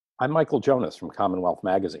I'm Michael Jonas from CommonWealth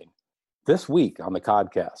Magazine. This week on the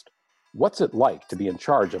podcast, what's it like to be in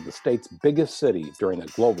charge of the state's biggest city during a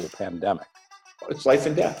global pandemic? It's life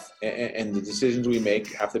and death, and the decisions we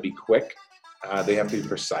make have to be quick, they have to be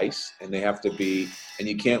precise, and they have to be, and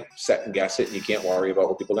you can't second guess it, and you can't worry about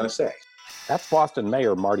what people are going to say. That's Boston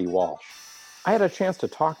Mayor Marty Walsh. I had a chance to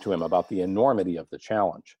talk to him about the enormity of the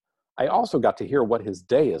challenge. I also got to hear what his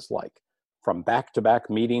day is like, from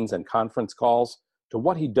back-to-back meetings and conference calls to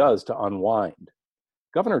what he does to unwind.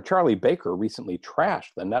 Governor Charlie Baker recently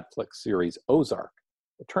trashed the Netflix series Ozark.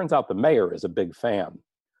 It turns out the mayor is a big fan.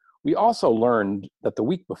 We also learned that the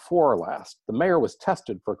week before last, the mayor was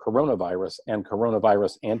tested for coronavirus and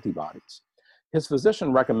coronavirus antibodies. His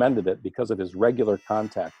physician recommended it because of his regular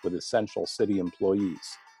contact with essential city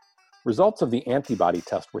employees. Results of the antibody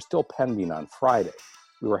test were still pending on Friday.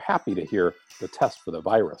 We were happy to hear the test for the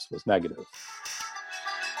virus was negative.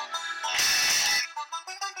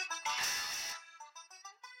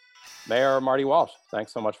 Mayor Marty Walsh,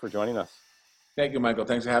 thanks so much for joining us. Thank you, Michael.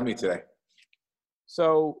 Thanks for having me today.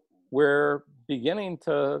 So we're beginning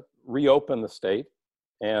to reopen the state,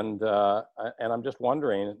 and I'm just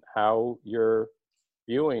wondering how you're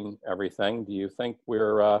viewing everything. Do you think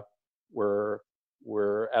we're at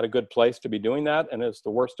a good place to be doing that, and is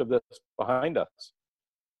the worst of this behind us?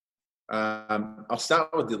 I'll start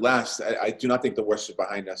with the last. I do not think the worst is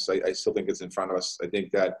behind us. I still think it's in front of us. I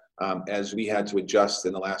think that as we had to adjust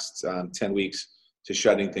in the last 10 weeks to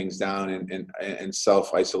shutting things down and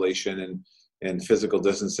self-isolation and physical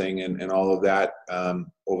distancing and all of that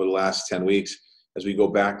over the last 10 weeks, as we go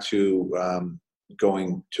back to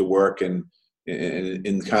going to work and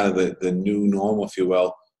in kind of the new normal, if you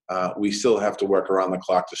will, we still have to work around the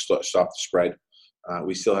clock to stop the spread.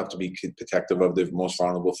 We still have to be protective of the most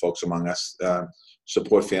vulnerable folks among us,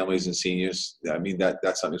 support families and seniors. I mean,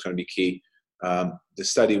 that's something that's going to be key. The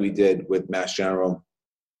study we did with Mass General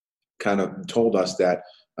kind of told us that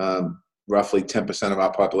roughly 10% of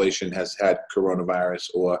our population has had coronavirus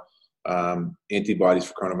or antibodies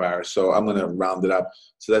for coronavirus. So I'm going to round it up.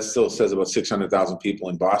 So that still says about 600,000 people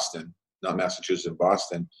in Boston, not Massachusetts, in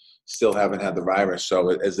Boston, still haven't had the virus.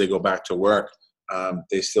 So as they go back to work,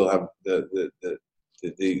 they still have the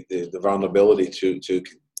vulnerability to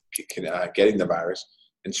getting the virus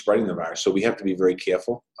and spreading the virus. So we have to be very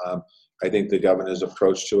careful. I think the governor's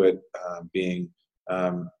approach to it being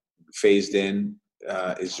phased in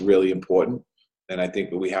is really important. And I think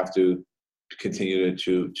that we have to continue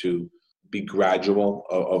to be gradual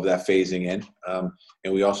of that phasing in.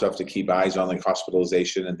 And we also have to keep eyes on like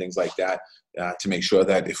hospitalization and things like that to make sure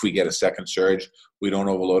that if we get a second surge, we don't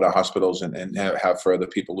overload our hospitals and have further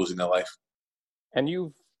people losing their life. And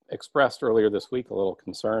you've expressed earlier this week a little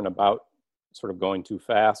concern about sort of going too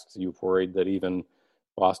fast. You've worried that even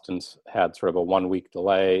Boston's had sort of a 1 week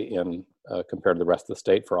delay in compared to the rest of the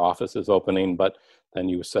state for offices opening. But then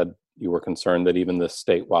you said you were concerned that even this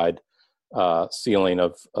statewide ceiling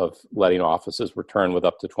of letting offices return with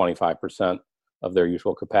up to 25% of their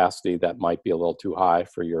usual capacity, that might be a little too high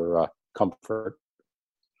for your comfort.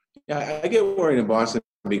 Yeah, I get worried in Boston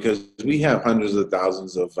because we have hundreds of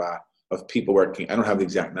thousands of people working. I don't have the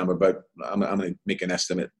exact number, but I'm going to make an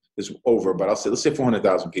estimate. It's over, but let's say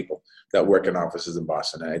 400,000 people that work in offices in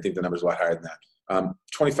Boston. And I think the number's a lot higher than that.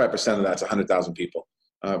 25% of that's 100,000 people.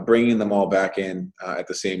 Bringing them all back in at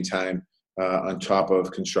the same time on top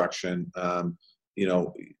of construction,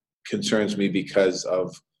 concerns me because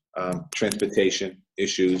of transportation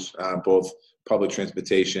issues, both public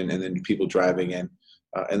transportation and then people driving in.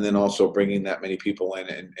 And then also bringing that many people in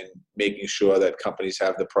and making sure that companies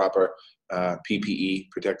have the proper PPE,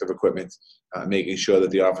 protective equipment, making sure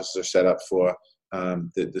that the offices are set up for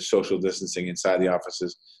the social distancing inside the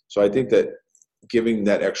offices. So I think that giving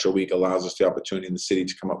that extra week allows us the opportunity in the city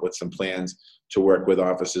to come up with some plans to work with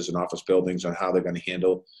offices and office buildings on how they're going to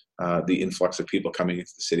handle the influx of people coming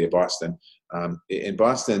into the city of Boston. And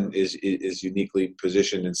Boston is uniquely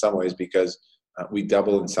positioned in some ways because we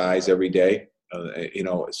double in size every day.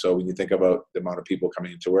 So when you think about the amount of people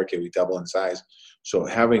coming into work here, we double in size. So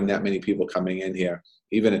having that many people coming in here,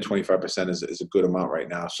 even at 25% is a good amount right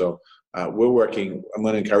now. So we're working, I'm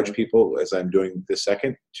going to encourage people, as I'm doing this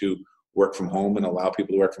second, to work from home and allow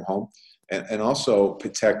people to work from home and also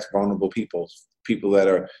protect vulnerable people that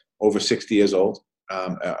are over 60 years old,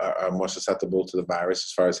 are more susceptible to the virus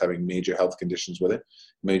as far as having major health conditions with it,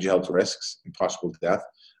 major health risks and possible death.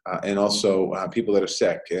 And also people that are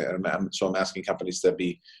sick. So I'm asking companies to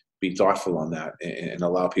be thoughtful on that and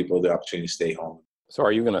allow people the opportunity to stay home. So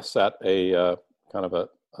are you going to set a kind of a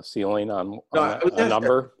ceiling on a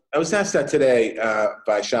number? I was asked that today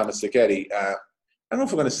by Shama Sacchetti. I don't know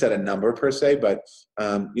if we're going to set a number per se, but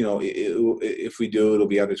if we do, it'll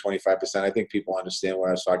be under 25%. I think people understand what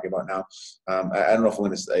I was talking about now. I don't know if we're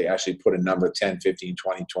going to actually put a number, 10, 15,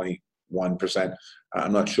 20, 21%.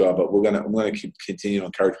 I'm not sure, but I'm going to continue to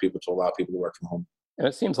encourage people to allow people to work from home. And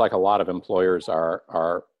it seems like a lot of employers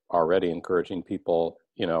are already encouraging people,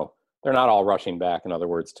 they're not all rushing back, in other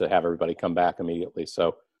words, to have everybody come back immediately.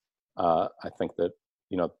 So I think that,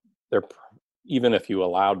 they're, even if you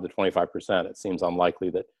allowed the 25%, it seems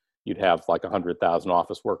unlikely that you'd have like 100,000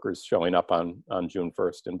 office workers showing up on June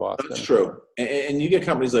 1st in Boston. That's true. And you get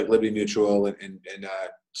companies like Liberty Mutual and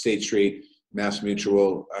State Street, Mass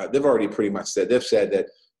Mutual, they've already pretty much said that,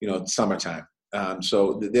 it's summertime.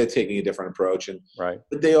 So they're taking a different approach,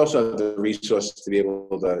 but they also have the resources to be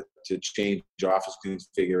able to change office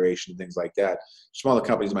configuration, things like that. Smaller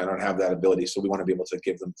companies might not have that ability, so we want to be able to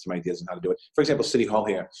give them some ideas on how to do it. For example, City Hall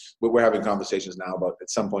here, we're having conversations now about at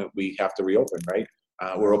some point we have to reopen, right?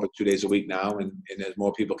 We're open 2 days a week now, and as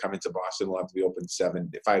more people come into Boston, we'll have to be open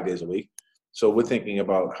 5 days a week. So we're thinking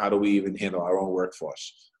about how do we even handle our own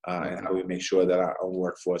workforce, and how do we make sure that our own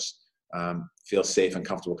workforce feels safe and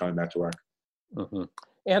comfortable coming back to work. Mm-hmm.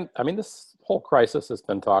 And I mean, this whole crisis has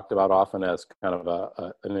been talked about often as kind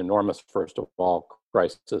of an enormous, first of all,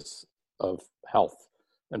 crisis of health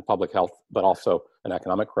and public health, but also an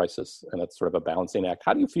economic crisis, and it's sort of a balancing act.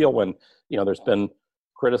 How do you feel when, there's been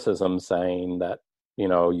criticism saying that,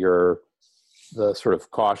 the sort of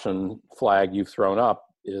caution flag you've thrown up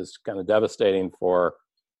is kind of devastating for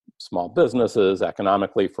small businesses,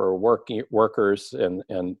 economically for workers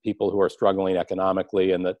and people who are struggling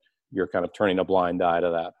economically, and that you're kind of turning a blind eye to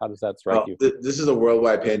that? How does that strike you? This is a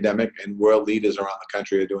worldwide pandemic, and world leaders around the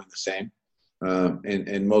country are doing the same.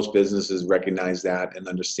 And most businesses recognize that and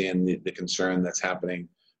understand the concern that's happening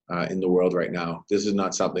in the world right now. This is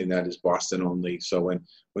not something that is Boston only. So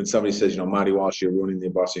when somebody says, Marty Walsh, you're ruining the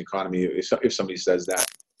Boston economy, if somebody says that,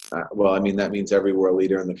 that means every world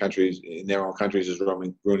leader in the countries, in their own countries, is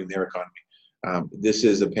ruining their economy. This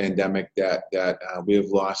is a pandemic that we have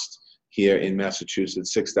lost. Here in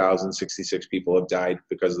Massachusetts, 6,066 people have died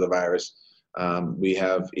because of the virus. We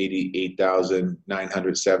have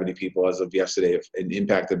 88,970 people as of yesterday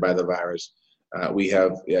impacted by the virus. We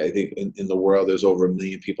have, I think in the world, there's over 1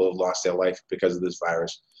 million people have lost their life because of this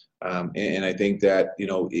virus. And I think that,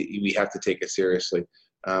 we have to take it seriously.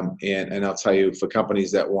 And I'll tell you, for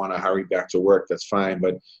companies that want to hurry back to work, that's fine.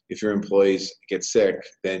 But if your employees get sick,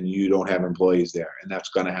 then you don't have employees there. And that's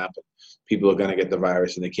going to happen. People are going to get the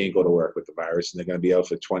virus and they can't go to work with the virus, and they're going to be out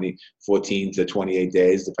for 14 to 28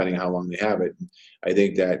 days, depending on how long they have it. And I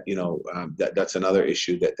think that, that's another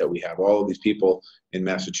issue that we have. All of these people in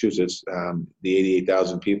Massachusetts, the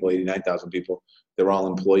 88,000 people, 89,000 people, they're all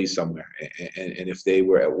employees somewhere. And if they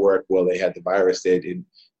were at work while they had the virus, they'd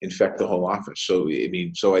infect the whole office. So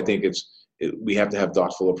I think we have to have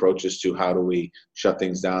thoughtful approaches to how do we shut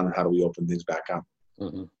things down and how do we open things back up.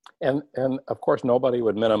 Mm-hmm. And of course, nobody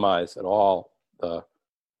would minimize at all the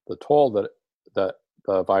toll that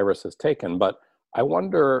the virus has taken. But I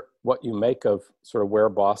wonder what you make of sort of where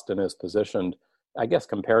Boston is positioned. I guess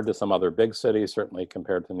compared to some other big cities, certainly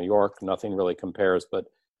compared to New York, nothing really compares. But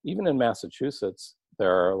even in Massachusetts,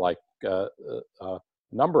 there are like a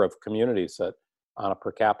number of communities that, on a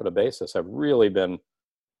per capita basis, have really been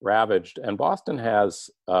ravaged. And Boston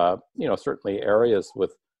has, certainly areas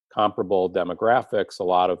with comparable demographics, a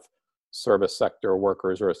lot of service sector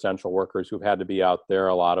workers or essential workers who've had to be out there,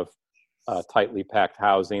 a lot of tightly packed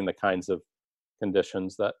housing, the kinds of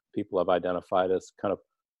conditions that people have identified as kind of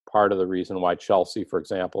part of the reason why Chelsea, for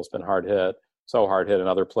example, has been hard hit in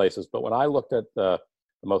other places. But when I looked at the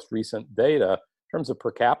most recent data, in terms of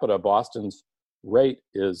per capita, Boston's rate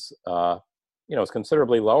is, is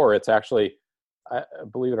considerably lower. It's actually,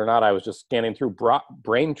 believe it or not, I was just scanning through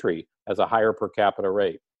Braintree as a higher per capita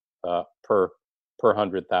rate per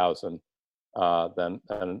 100,000 than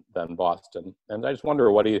Boston. And I just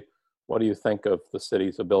wonder, what do you think of the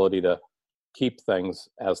city's ability to keep things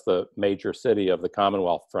as the major city of the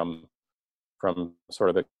Commonwealth from sort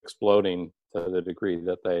of exploding to the degree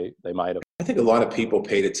that they might have? I think a lot of people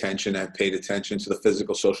paid attention to the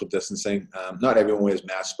physical social distancing. Not everyone wears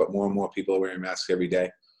masks, but more and more people are wearing masks every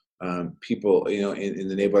day. People, in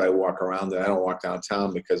the neighborhood I walk around, and I don't walk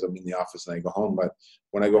downtown because I'm in the office and I go home. But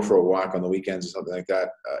when I go for a walk on the weekends or something like that,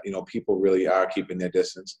 people really are keeping their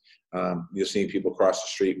distance. You're seeing people cross the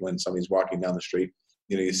street when somebody's walking down the street.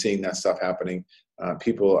 You're seeing that stuff happening.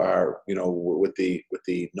 People are, with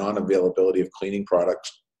the non-availability of cleaning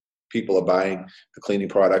products, people are buying the cleaning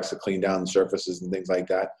products to clean down the surfaces and things like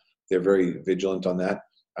that. They're very vigilant on that.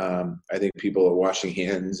 I think people are washing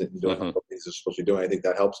hands and doing all the things they're supposed to be doing. I think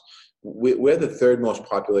that helps. We're the third most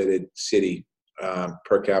populated city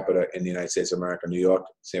per capita in the United States of America: New York,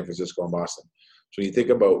 San Francisco, and Boston. So when you think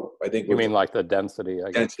about, I think you mean like the density,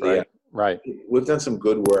 I guess, right? Yeah. Right. We've done some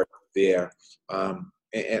good work there.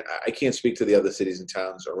 And I can't speak to the other cities and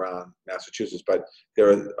towns around Massachusetts, but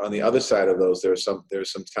there are, on the other side of those, there are some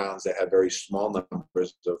towns that have very small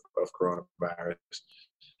numbers of coronavirus.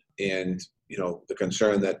 And the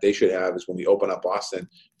concern that they should have is when we open up Boston,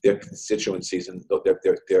 their constituencies and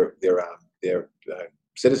their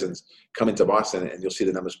citizens come into Boston, and you'll see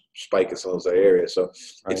the numbers spike in some of those areas. So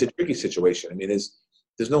It's a tricky situation. I mean,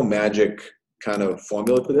 there's no magic kind of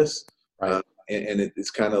formula for this. Right. And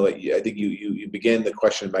it's kind of like, I think you began the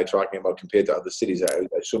question by talking about compared to other cities. I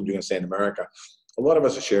assumed you're going to say in America. A lot of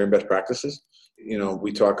us are sharing best practices.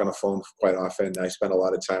 We talk on the phone quite often. I spend a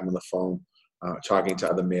lot of time on the phone talking to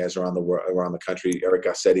other mayors around the country. Eric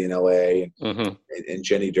Garcetti in LA, and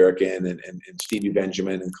Jenny Durkin, and Stevie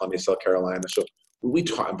Benjamin in Columbia, South Carolina. So we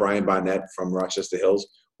talk. Brian Barnett from Rochester Hills.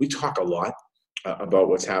 We talk a lot about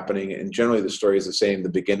what's happening, and generally the story is the same. The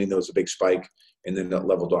beginning, there was a big spike, and then it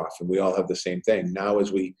leveled off, and we all have the same thing. Now,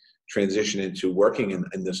 as we transition into working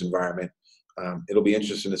in this environment, it'll be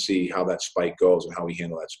interesting to see how that spike goes and how we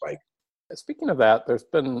handle that spike. Speaking of that, there's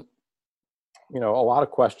been, a lot of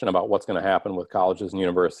question about what's going to happen with colleges and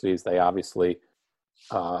universities. They obviously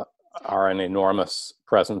are an enormous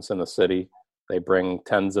presence in the city. They bring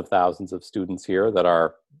tens of thousands of students here that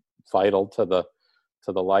are vital to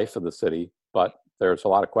the life of the city. But there's a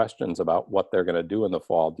lot of questions about what they're going to do in the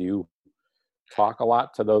fall. Do you talk a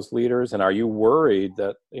lot to those leaders, and are you worried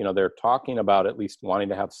that they're talking about at least wanting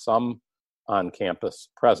to have some on-campus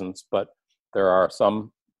presence, but there are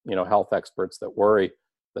some health experts that worry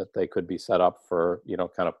that they could be set up for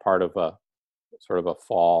kind of part of a sort of a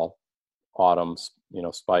fall, autumn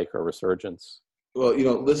spike or resurgence? Well,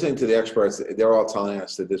 listening to the experts, they're all telling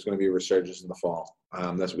us that there's going to be a resurgence in the fall.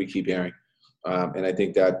 That's what we keep hearing. And I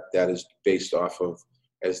think that is based off of,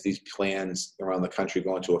 as these plans around the country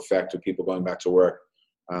go into effect with people going back to work.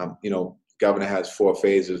 Governor has 4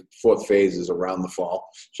 phases. 4th phase is around the fall.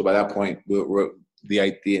 So by that point,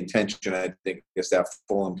 the intention, I think, is to have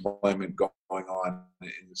full employment going on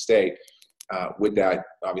in the state. With that,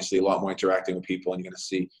 obviously, a lot more interacting with people, and you're going to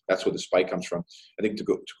see that's where the spike comes from. I think to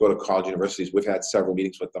go to college universities, we've had several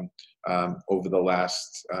meetings with them over the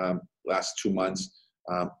last 2 months.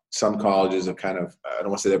 Some colleges are kind of, I don't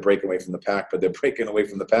want to say they're breaking away from the pack, but they're breaking away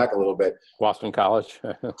from the pack a little bit. Boston College.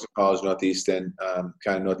 Boston College, Northeastern,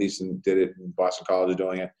 kind of Northeastern did it, and Boston College are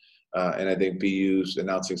doing it. And I think BU's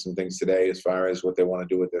announcing some things today as far as what they want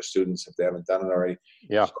to do with their students if they haven't done it already.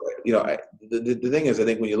 Yeah. So, the thing is, I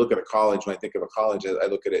think when you look at a college, when I think of a college, I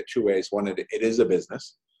look at it 2 ways. One, it is a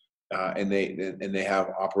business, and they have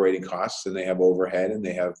operating costs, and they have overhead, and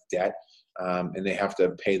they have debt. And they have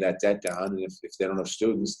to pay that debt down. And if they don't have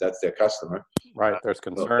students, that's their customer. Right. There's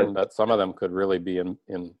concern that some of them could really be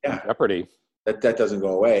in jeopardy. That doesn't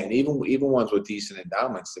go away. And even ones with decent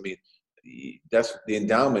endowments, I mean, that's the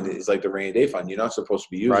endowment is like the rainy day fund. You're not supposed to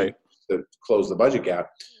be using it to close the budget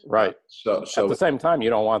gap. Right. So at the same time,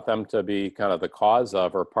 you don't want them to be kind of the cause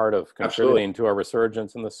of or part of contributing to a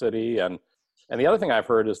resurgence in the city. And the other thing I've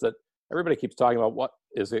heard is that everybody keeps talking about what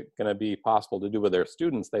is it going to be possible to do with their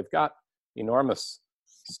students. They've got enormous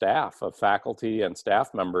staff of faculty and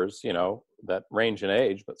staff members, that range in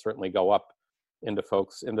age, but certainly go up into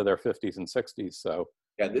folks into their 50s and 60s. So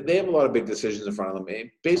yeah, they have a lot of big decisions in front of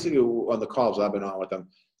them. Basically, on the calls I've been on with them,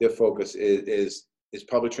 their focus is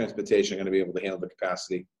public transportation going to be able to handle the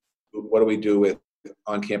capacity? What do we do with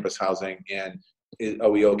on-campus housing? And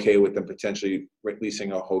are we okay with them potentially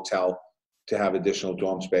leasing a hotel to have additional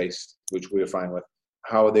dorm space, which we're fine with?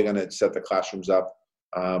 How are they going to set the classrooms up?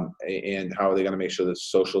 And how are they going to make sure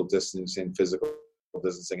there's social distancing, physical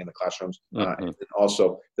distancing in the classrooms? And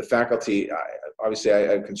also, the faculty, obviously I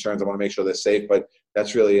have concerns. I want to make sure they're safe, but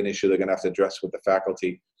that's really an issue they're going to have to address with the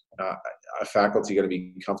faculty. Are faculty going to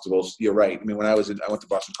be comfortable? You're right. I mean, when I went to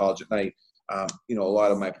Boston College at night, a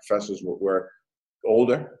lot of my professors were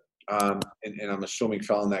older, and I'm assuming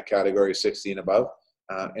fell in that category 60 and above,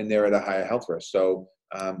 and they're at a higher health risk. So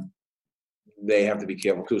they have to be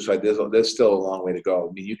careful too. So there's still a long way to go.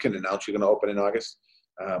 I mean, you can announce you're going to open in August,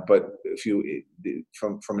 but if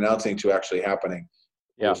from announcing to actually happening,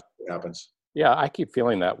 it happens. Yeah, I keep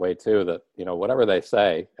feeling that way too. That whatever they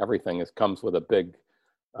say, everything comes with a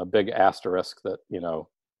big asterisk that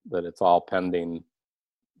that it's all pending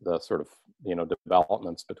the sort of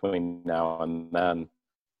developments between now and then.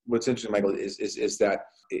 What's interesting, Michael, is that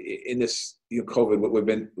in this COVID,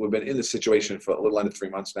 we've been in this situation for a little under 3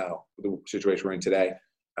 months now. The situation we're in today,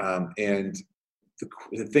 And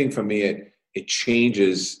the thing for me, it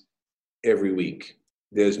changes every week.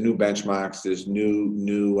 There's new benchmarks. There's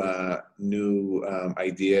new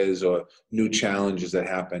ideas or new challenges that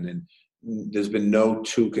happen, and there's been no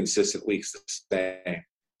 2 consistent weeks the same.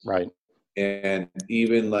 Right. And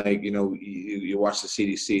even like, you watch the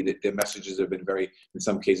CDC, that their messages have been very, in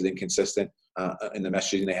some cases, inconsistent in the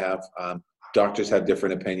messaging they have. Doctors have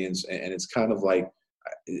different opinions, and it's kind of like,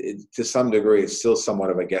 to some degree, it's still somewhat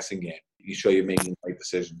of a guessing game. You show you're making the right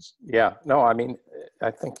decisions. Yeah. No, I mean,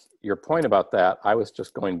 I think your point about that, I was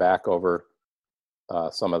just going back over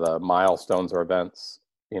some of the milestones or events,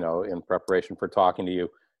 in preparation for talking to you.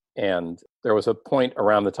 And there was a point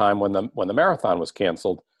around the time when the marathon was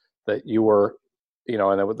canceled that you were, and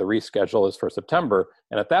the reschedule is for September.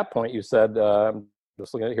 And at that point you said,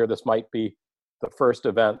 just looking at here, this might be the first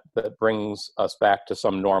event that brings us back to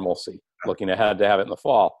some normalcy, looking ahead to have it in the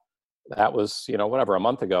fall. That was, a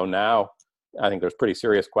month ago. Now, I think there's pretty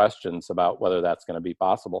serious questions about whether that's going to be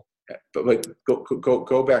possible. But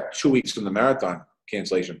go back 2 weeks from the marathon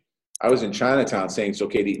cancellation. I was in Chinatown saying it's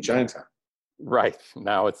okay to eat in Chinatown. Right.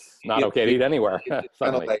 Now it's not okay to eat anywhere. It's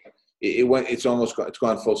kind of like it's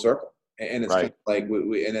gone full circle. And it's right. kind of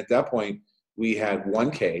like, and at that point we had one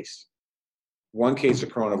case of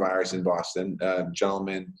coronavirus in Boston,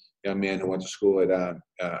 young man who went to school at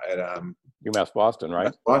UMass Boston,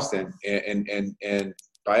 right? Boston, and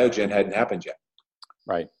Biogen hadn't happened yet.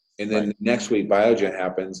 Right. And then next week Biogen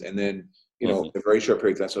happens, and then a very short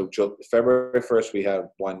period of time. So February 1st we have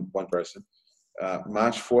one person.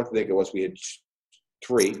 March 4th, I think it was, we had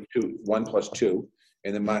 1 plus 2,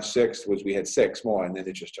 and then March 6th was we had 6 more, and then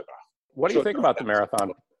it just took off. What do you think about the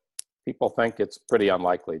marathon? People think it's pretty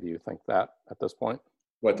unlikely. Do you think that at this point?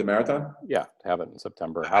 What, the marathon? Yeah, to have it in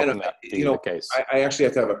September. How can that be the case? I actually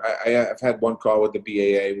have to have I've had one call with the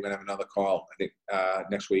BAA. We're going to have another call, I think,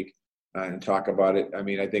 next week and talk about it. I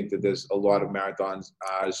mean, I think that there's a lot of marathons,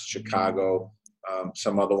 Chicago,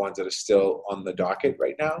 some other ones that are still on the docket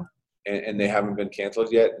right now, and they haven't been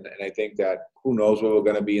canceled yet. And I think that who knows where we're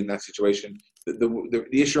going to be in that situation. The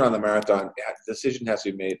issue on the marathon, the decision has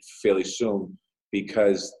to be made fairly soon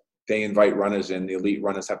because they invite runners in. The elite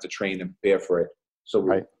runners have to train and prepare for it. So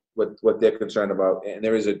what they're concerned about, and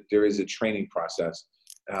there is a training process.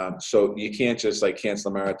 So you can't just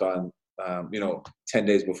cancel a marathon, 10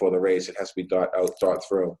 days before the race. It has to be thought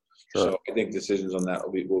through. Sure. So I think decisions on that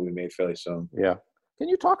will be made fairly soon. Yeah. Can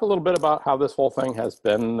you talk a little bit about how this whole thing has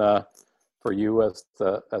been for you as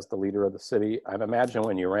the leader of the city? I imagine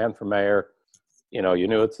when you ran for mayor, you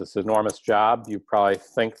knew it's this enormous job. You probably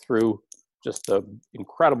think through just an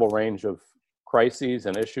incredible range of crises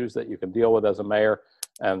and issues that you can deal with as a mayor.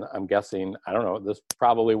 And I'm guessing, I don't know, this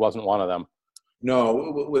probably wasn't one of them.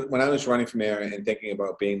 No, when I was running for mayor and thinking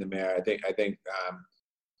about being the mayor, I think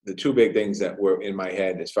the 2 big things that were in my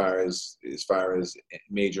head as far as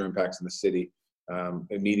major impacts in the city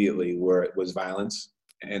immediately was violence,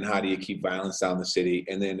 and how do you keep violence down the city,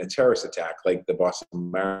 and then a terrorist attack like the Boston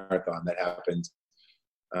Marathon that happened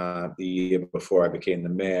the year before I became the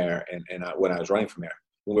mayor, and when I was running for mayor,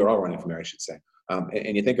 when we were all running for mayor, I should say.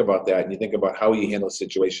 And you think about that, and you think about how you handle a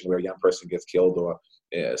situation where a young person gets killed, or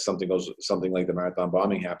something like the marathon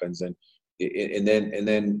bombing happens, and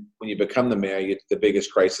then when you become the mayor, the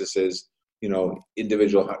biggest crisis is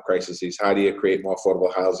individual crises. How do you create more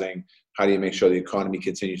affordable housing? How do you make sure the economy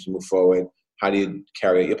continues to move forward? How do you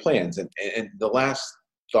carry out your plans? And the last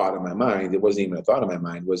thought in my mind, it wasn't even a thought in my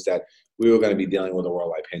mind, was that we were going to be dealing with a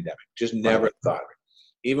worldwide pandemic. Just never thought of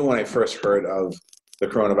it. Even when I first heard of the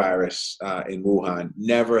coronavirus in Wuhan,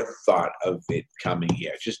 never thought of it coming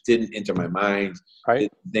here. It just didn't enter my mind.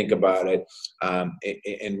 Didn't think about it.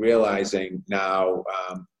 And realizing now,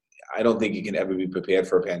 I don't think you can ever be prepared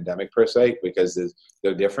for a pandemic per se, because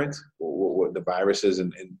they're different. The viruses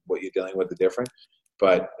and what you're dealing with are different.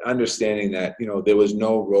 But understanding that, there was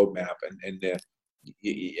no roadmap, and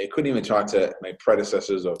I couldn't even talk to my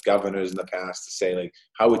predecessors or governors in the past to say,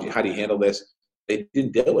 how do you handle this? They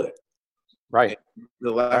didn't deal with it. Right.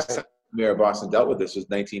 The last time Mayor of Boston dealt with this was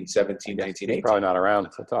 1917, 1918. He's probably not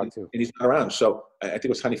around to talk to. And he's not around. So I think it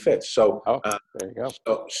was Honey Fitz. So there you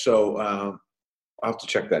go. So I'll have to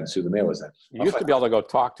check that and see who the mayor was then. You used to be able to go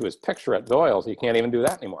talk to his picture at Doyle's. You can't even do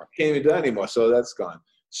that anymore. Can't even do that anymore. So that's gone.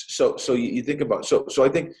 So you think about, so I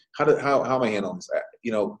think how am I handling this?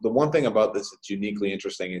 The one thing about this that's uniquely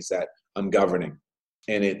interesting is that I'm governing,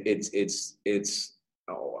 and it's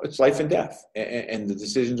life and death, and the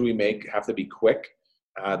decisions we make have to be quick.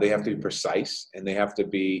 They have to be precise, and they have to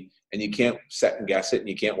be, and you can't second guess it, and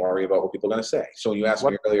you can't worry about what people are going to say. So when you asked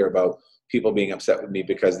me earlier about people being upset with me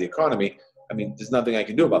because of the economy, I mean, there's nothing I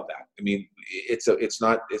can do about that. I mean, it's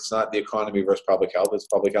not the economy versus public health. It's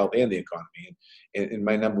public health and the economy. And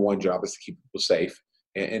my number one job is to keep people safe.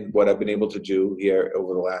 And what I've been able to do here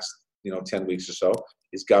over the last 10 weeks or so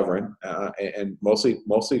is govern, and mostly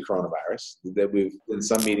coronavirus. That we've in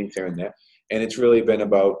some meetings here and there, and it's really been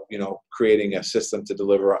about creating a system to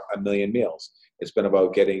deliver 1 million meals. It's been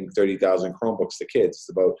about getting 30,000 Chromebooks to kids. It's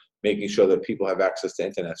about making sure that people have access to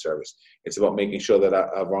internet service. It's about making sure that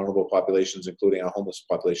our vulnerable populations, including our homeless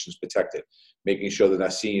populations, protected. Making sure that our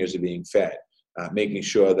seniors are being fed. Making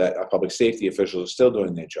sure that our public safety officials are still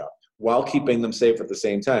doing their job while keeping them safe at the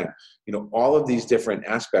same time. All of these different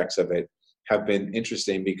aspects of it have been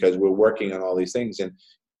interesting because we're working on all these things. And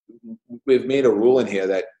we've made a rule in here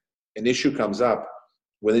that an issue comes up,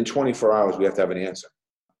 within 24 hours, we have to have an answer.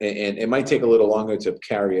 And it might take a little longer to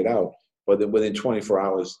carry it out, but then within 24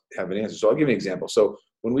 hours, have an answer. So I'll give you an example. So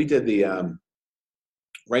when we did the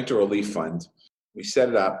renter relief fund, we set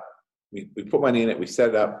it up, we put money in it, we set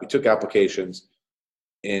it up, we took applications.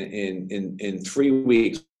 In 3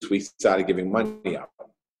 weeks, we started giving money out.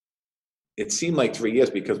 It seemed like 3 years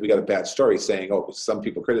because we got a bad story saying, some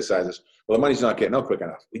people criticize us. Well, the money's not getting out quick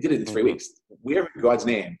enough. We did it in 3 weeks. Where in God's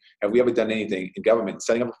name have we ever done anything in government,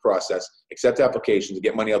 setting up a process, accept applications,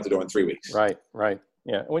 get money out the door in 3 weeks? Right.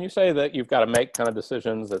 Yeah. When you say that you've got to make kind of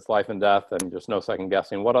decisions, that's life and death and just no second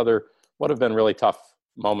guessing, what have been really tough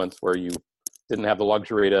moments where you didn't have the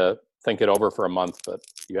luxury to think it over for a month, but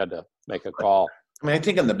you had to make a call? I mean, I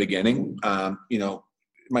think in the beginning,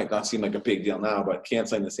 it might not seem like a big deal now, but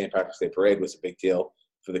canceling the St. Patrick's Day Parade was a big deal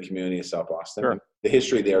for the community of South Boston. Sure. The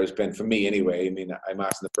history there has been, for me anyway, I mean, I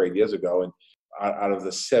marched in the parade years ago, and out of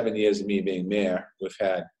the 7 years of me being mayor, we've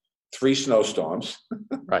had 3 snowstorms.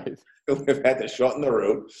 Right. We've had to shorten the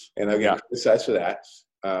route, and I get criticized for that.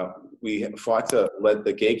 We fought to let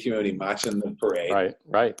the gay community march in the parade.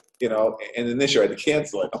 Right. And then this year I had to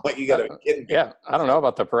cancel it. I'm like, you got to be kidding me. Yeah, I don't know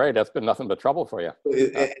about the parade. That's been nothing but trouble for you.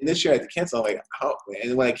 And this year I had to cancel. I'm like, how?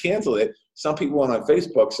 And when I canceled it, some people went on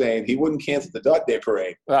Facebook saying he wouldn't cancel the Dot Day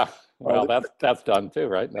Parade. Well, that's done too,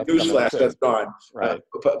 right? Newsflash, that's gone. Right.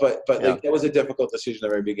 But that was a difficult decision at the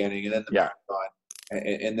very beginning, and then the marathon.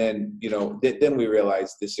 And then, then we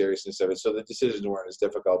realized the seriousness of it. So the decisions weren't as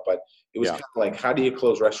difficult, but it was kind of like, how do you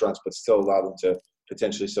close restaurants but still allow them to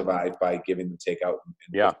potentially survive by giving them takeout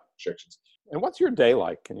and restrictions? And what's your day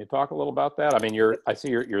like? Can you talk a little about that? I mean, I see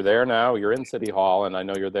you're there now. You're in City Hall, and I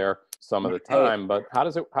know you're there some of the time. But how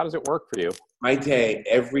does it work for you? My day,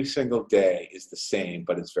 every single day, is the same,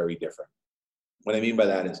 but it's very different. What I mean by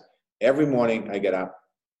that is, every morning I get up,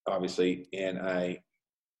 obviously, and I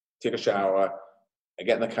take a shower. I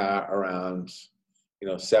get in the car around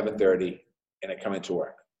 7:30, and I come into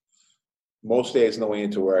work. Most days on the way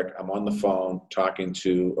into work, I'm on the phone talking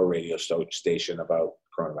to a radio station about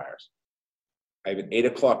coronavirus. I have an 8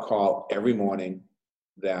 o'clock call every morning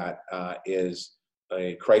that is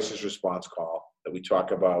a crisis response call that we talk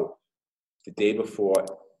about the day before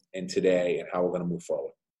and today and how we're going to move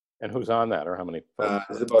forward. And who's on that, or how many folks?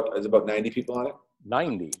 There's about 90 people on it.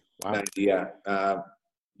 90? Wow. 90, yeah.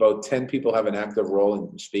 About 10 people have an active role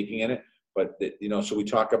in speaking in it, but so we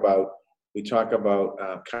talk about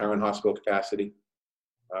current hospital capacity.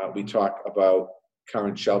 We talk about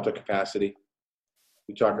current shelter capacity.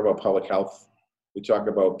 We talk about public health. We talk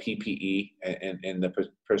about PPE and the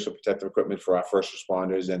personal protective equipment for our first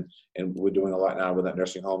responders, and we're doing a lot now with our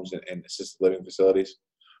nursing homes and assisted living facilities.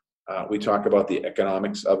 We talk about the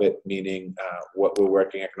economics of it, meaning what we're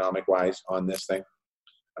working economic-wise on this thing.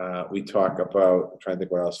 We talk about, I'm trying to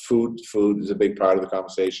think what else. Food is a big part of the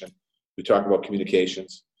conversation. We talk about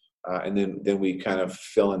communications, and then we kind of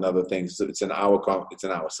fill in other things. So it's an hour.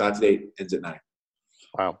 Saturday ends at 9.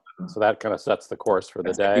 Wow. So that kind of sets the course for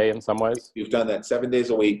the day in some ways. We've done that 7 days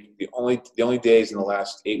a week. The only days in the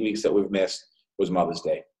last 8 weeks that we've missed was Mother's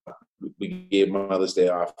Day. We gave Mother's Day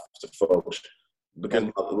off to folks because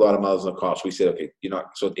a lot of mothers on call. So we said, okay,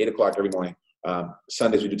 so at 8 o'clock every morning.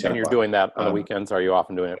 Sundays we do 10 And you're o'clock. doing that on the weekends. Are you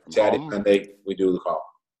often doing it from Saturday, home? Sunday, we do the call.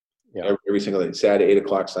 Yeah. Every single day. Saturday, 8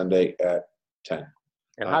 o'clock, Sunday at 10.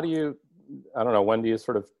 And how do you, I don't know, when do you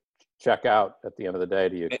sort of check out at the end of the day?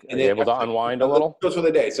 Are you able to unwind a little? Goes for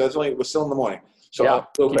the day. So we're still in the morning. So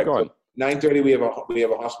keep going. So 9:30 we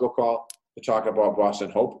have a hospital call to talk about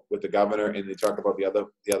Boston Hope with the governor, and they talk about the other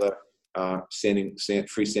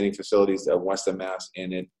freestanding facilities at Western Mass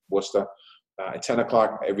and in Worcester. At 10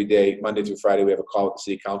 o'clock every day, Monday through Friday, we have a call with the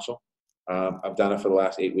City Council. I've done it for the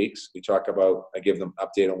last 8 weeks. I give them an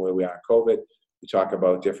update on where we are in COVID. We talk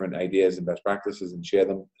about different ideas and best practices and share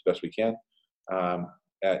them as best we can.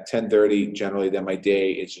 At 10:30, generally, then my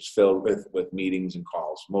day is just filled with meetings and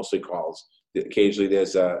calls, mostly calls. occasionally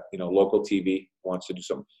there's local TV wants to do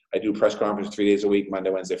something. I do press conference 3 days a week, Monday,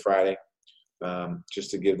 Wednesday, Friday,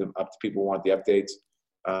 just to give them up to people who want the updates.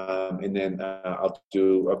 And then I've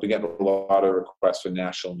been getting a lot of requests for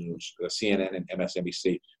national news, CNN and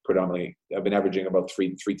MSNBC predominantly. I've been averaging about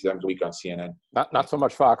three times a week on CNN. Not so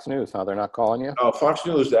much Fox News, huh? They're not calling you? Oh, Fox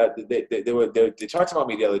News, they talked about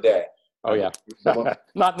me the other day. Oh, yeah.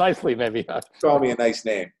 Not nicely, maybe. Call me a nice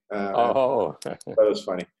name. Oh. That was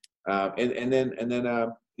funny. And then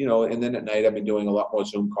at night I've been doing a lot more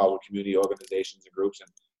Zoom calls with community organizations and groups. And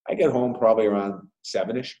I get home probably around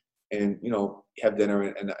 7-ish and, have dinner.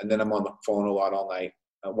 And then I'm on the phone a lot all night.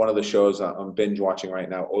 One of the shows I'm binge watching right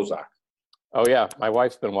now, Ozark. Oh, yeah. My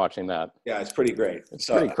wife's been watching that. Yeah, it's pretty great. It's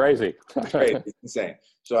pretty crazy. It's great. It's insane.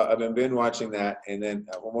 So I've been binge watching that. And then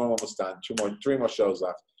we're almost done. 3 more shows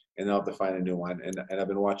left. And I'll have to find a new one. And I've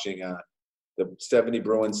been watching the 70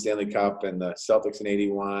 Bruins Stanley Cup and the Celtics in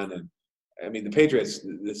 81. And I mean, the Patriots,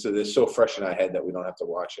 they're so fresh in our head that we don't have to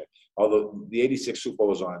watch it. Although the 86 Super Bowl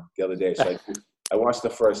was on the other day. So I watched the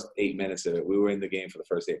first 8 minutes of it. We were in the game for the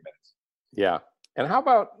first 8 minutes. Yeah. And how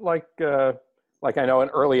about like I know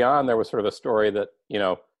early on there was sort of a story that,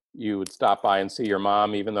 you would stop by and see your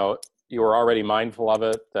mom, even though you were already mindful of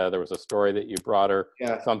it. There was a story that you brought her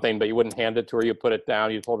something, but you wouldn't hand it to her. You put it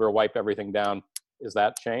down. You told her to wipe everything down. Is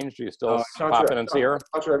that changed? Do you still pop in and see her? I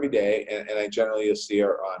talk to her every day, and I generally see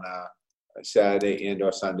her on Saturday and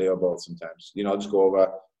or Sunday or both sometimes. I'll just go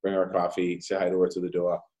over, bring her a coffee, say hi to her to the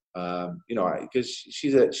door. Because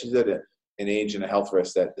she's at an age and a health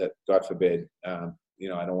risk that God forbid, I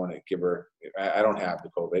don't want to give her. I don't have the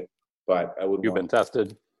COVID, but I would. You've been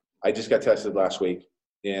tested? I just got tested last week,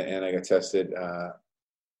 and I got tested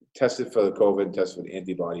for the COVID, tested for the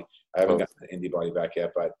antibody. I haven't gotten the antibody back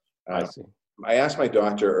yet, but I see. I asked my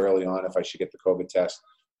doctor early on if I should get the COVID test,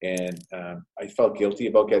 and I felt guilty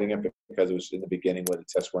about getting it because it was in the beginning where the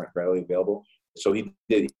tests weren't readily available. So he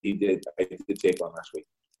did. I did take one last week.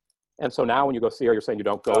 And so now when you go see her, you're saying you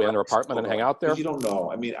don't go in her apartment and hang out there? You don't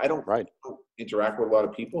know. I mean, I don't interact with a lot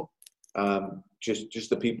of people. Just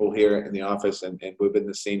the people here in the office, and we've been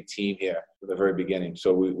the same team here from the very beginning.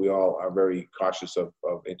 So we all are very cautious of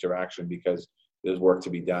interaction because there's work to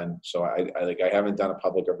be done. So I haven't done a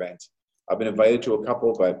public event. I've been invited to a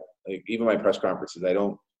couple, but even my press conferences, I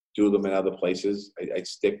don't do them in other places. I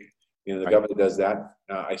stick, the governor does that.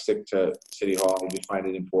 I stick to City Hall. I just find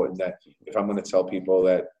it important that if I'm going to tell people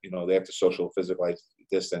that, they have to social physical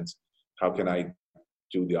distance, how can I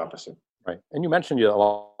do the opposite? Right. And you mentioned a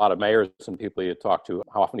lot of mayors and people you talk to.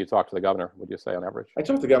 How often do you talk to the governor, would you say, on average? I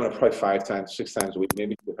talk to the governor probably 5 times, 6 times a week,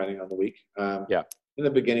 maybe, depending on the week. In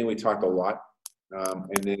the beginning, we talked a lot.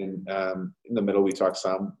 And then in the middle, we talk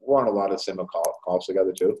some. We're on a lot of similar calls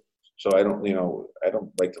together, too. So I don't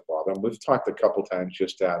like to bother them. We've talked a couple times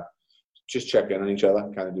just to check in on each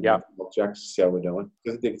other, kind of do checks, see how we're doing.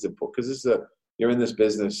 Because I think it's important. Because you're in this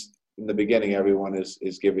business. In the beginning, everyone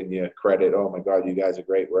is giving you credit. Oh my God, you guys are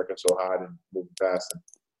great, working so hard and moving fast.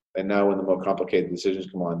 And now, when the more complicated decisions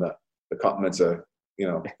come on, the compliments are, they're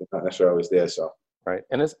not necessarily always there. So right.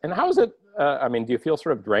 And how is it? Do you feel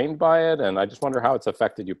sort of drained by it? And I just wonder how it's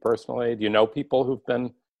affected you personally. Do you know people who've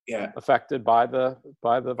been affected by the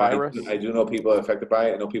virus? I do know people affected by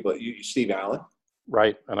it. I know people. Steve Allen.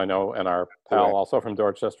 Right, and I know, and our pal also from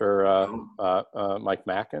Dorchester, Mike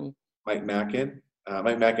Mackin. Mike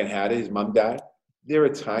Mackin had it. His mom died. There are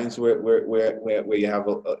times where you have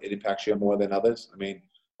it impacts you more than others. I mean,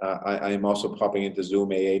 I am also popping into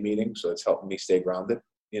Zoom AA meetings, so it's helping me stay grounded.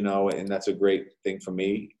 And that's a great thing for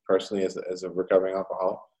me personally as a recovering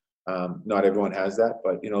alcoholic. Not everyone has that,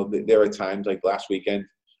 but there are times like last weekend.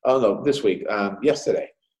 Oh no, this week, yesterday.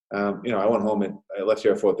 I went home and I left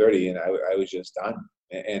here at 4:30, and I was just done.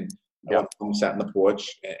 And I went home, sat on the porch,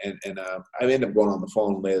 and I ended up going on the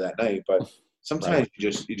phone later that night. But sometimes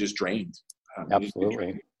you're just drained.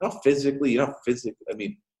 Absolutely. Not physically. I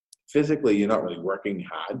mean, physically, you're not really working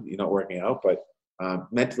hard. You're not working out, but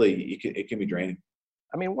mentally, it can be draining.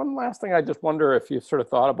 I mean, one last thing I just wonder if you've sort of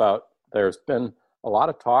thought about. There's been a lot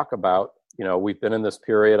of talk about. We've been in this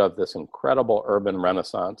period of this incredible urban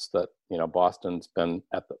renaissance that, Boston's been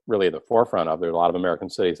at really the forefront of. There are a lot of American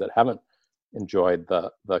cities that haven't enjoyed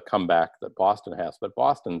the comeback that Boston has, but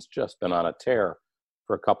Boston's just been on a tear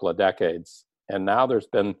for a couple of decades. And now there's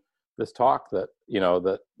been this talk that,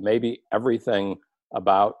 that maybe everything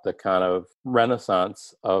about the kind of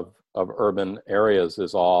renaissance of urban areas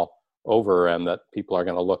is all over, and that people are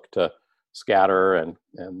going to look to scatter and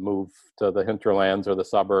move to the hinterlands or the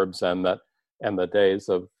suburbs, and the days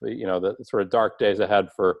of the sort of dark days ahead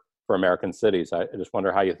for American cities. I just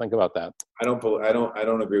wonder how you think about that. I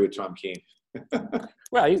don't agree with Tom Keene.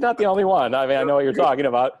 Well, he's not the only one. I mean, I know what you're talking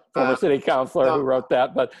about, former city councilor who wrote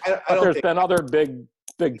that, but there's been other big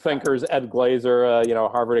thinkers, Ed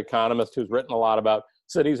Glazer, Harvard economist who's written a lot about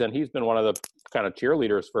cities, and he's been one of the kind of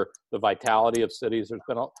cheerleaders for the vitality of cities. There's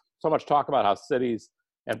been so much talk about how cities,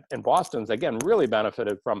 and Boston's, again, really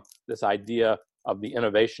benefited from this idea of the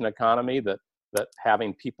innovation economy, that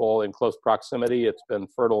having people in close proximity, it's been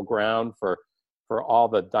fertile ground for all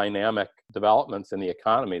the dynamic developments in the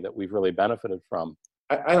economy that we've really benefited from.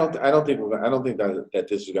 I don't think that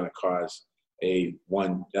this is going to cause a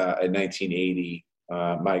 1980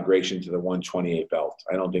 migration to the 128 belt.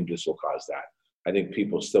 I don't think this will cause that. I think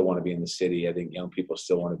people still want to be in the city. I think young people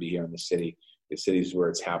still want to be here in the city. The cities where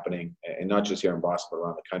it's happening, and not just here in Boston, but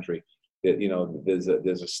around the country. That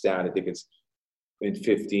there's a stat. I think it's in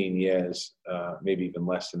 15 years, maybe even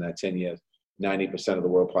less than that, 10 years. 90% of the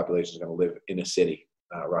world population is going to live in a city,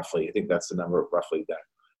 roughly. I think that's the number, roughly. That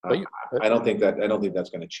I don't think that's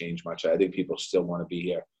going to change much. I think people still want to be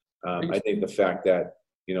here. I think the fact that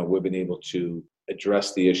we've been able to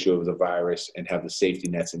address the issue of the virus and have the safety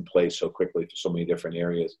nets in place so quickly for so many different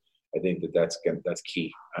areas, I think that's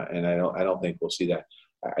key. And I don't think we'll see that.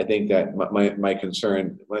 I think that my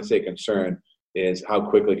concern, when I say concern, is how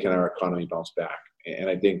quickly can our economy bounce back. And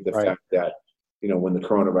I think the fact that when the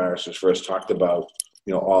coronavirus was first talked about,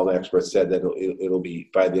 all the experts said that it'll be,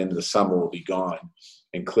 by the end of the summer, will be gone.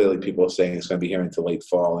 And clearly people are saying it's going to be here until late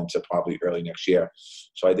fall, into probably early next year.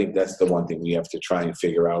 So I think that's the one thing we have to try and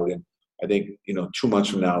figure out. And I think, 2 months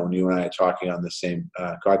from now, when you and I are talking on the same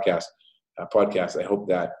podcast, I hope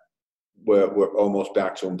that we're almost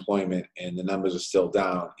back to employment and the numbers are still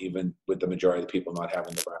down, even with the majority of the people not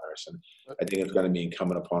having the virus. And I think it's going to be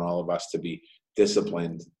incumbent upon all of us to be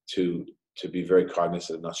disciplined, to be very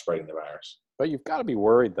cognizant of not spreading the virus. But you've got to be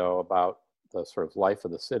worried, though, about the sort of life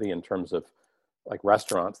of the city in terms of, like,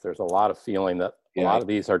 restaurants. There's a lot of feeling that a lot of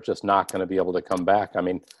these are just not going to be able to come back. I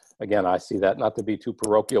mean, again, I see that, not to be too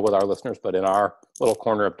parochial with our listeners, but in our little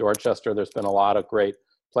corner of Dorchester, there's been a lot of great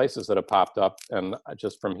places that have popped up. And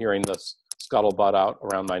just from hearing this scuttlebutt out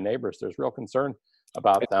around my neighbors, there's real concern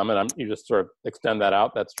about them. And you just sort of extend that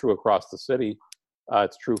out. That's true across the city.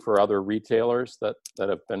 It's true for other retailers that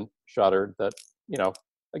have been shuttered, that,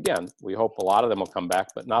 again, we hope a lot of them will come back,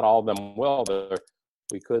 but not all of them will.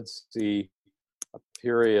 We could see a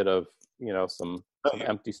period of, some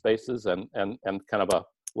empty spaces and kind of a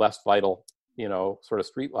less vital, sort of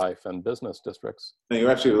street life and business districts. No,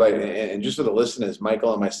 you're absolutely right. And just for the listeners,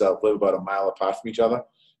 Michael and myself live about a mile apart from each other.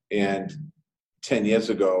 And 10 years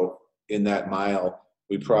ago, in that mile,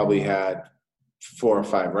 we probably had 4 or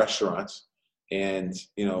 5 restaurants. And,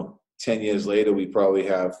 10 years later, we probably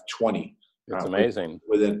have 20. It's amazing.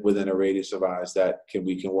 Within a radius of ours that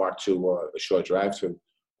we can walk to a short drive to.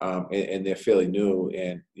 And they're fairly new.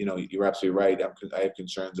 And, you're absolutely right. I have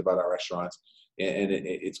concerns about our restaurants. And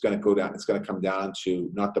it's going to go down. It's going to come down to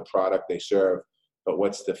not the product they serve, but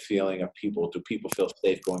what's the feeling of people? Do people feel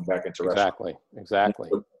safe going back into restaurants? Exactly.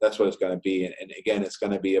 That's what it's going to be. And again, it's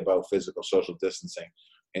going to be about physical social distancing.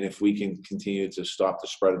 And if we can continue to stop the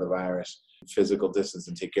spread of the virus, physical distance,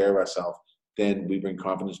 and take care of ourselves, then we bring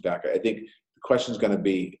confidence back. I think the question is going to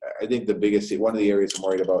be, I think the biggest, one of the areas I'm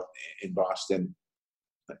worried about in Boston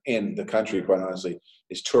and the country, quite honestly,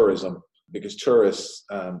 is tourism, because tourists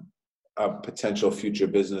are potential future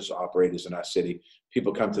business operators in our city.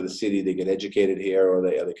 People come to the city, they get educated here, or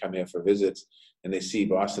they come here for visits, and they see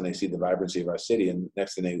Boston, they see the vibrancy of our city, and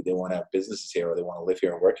next thing they want to have businesses here, or they want to live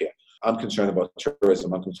here and work here. I'm concerned about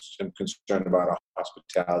tourism. I'm concerned about our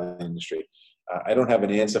hospitality industry. I don't have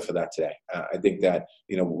an answer for that today. I think that,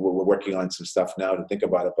 we're working on some stuff now to think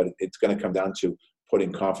about it, but it's going to come down to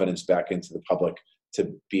putting confidence back into the public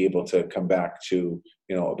to be able to come back to,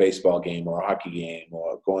 a baseball game or a hockey game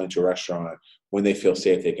or going to a restaurant when they feel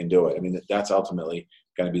safe, they can do it. I mean, that's ultimately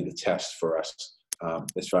going to be the test for us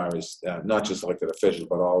as far as not just elected officials,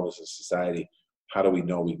 but all of us as society. How do we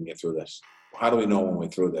know we can get through this? How do we know when we're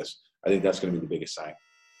through this? I think that's going to be the biggest sign.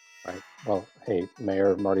 Right. Well, hey,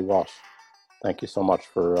 Mayor Marty Walsh, thank you so much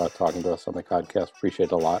for talking to us on the podcast. Appreciate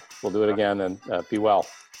it a lot. We'll do it again, and be well.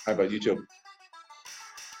 How about you too?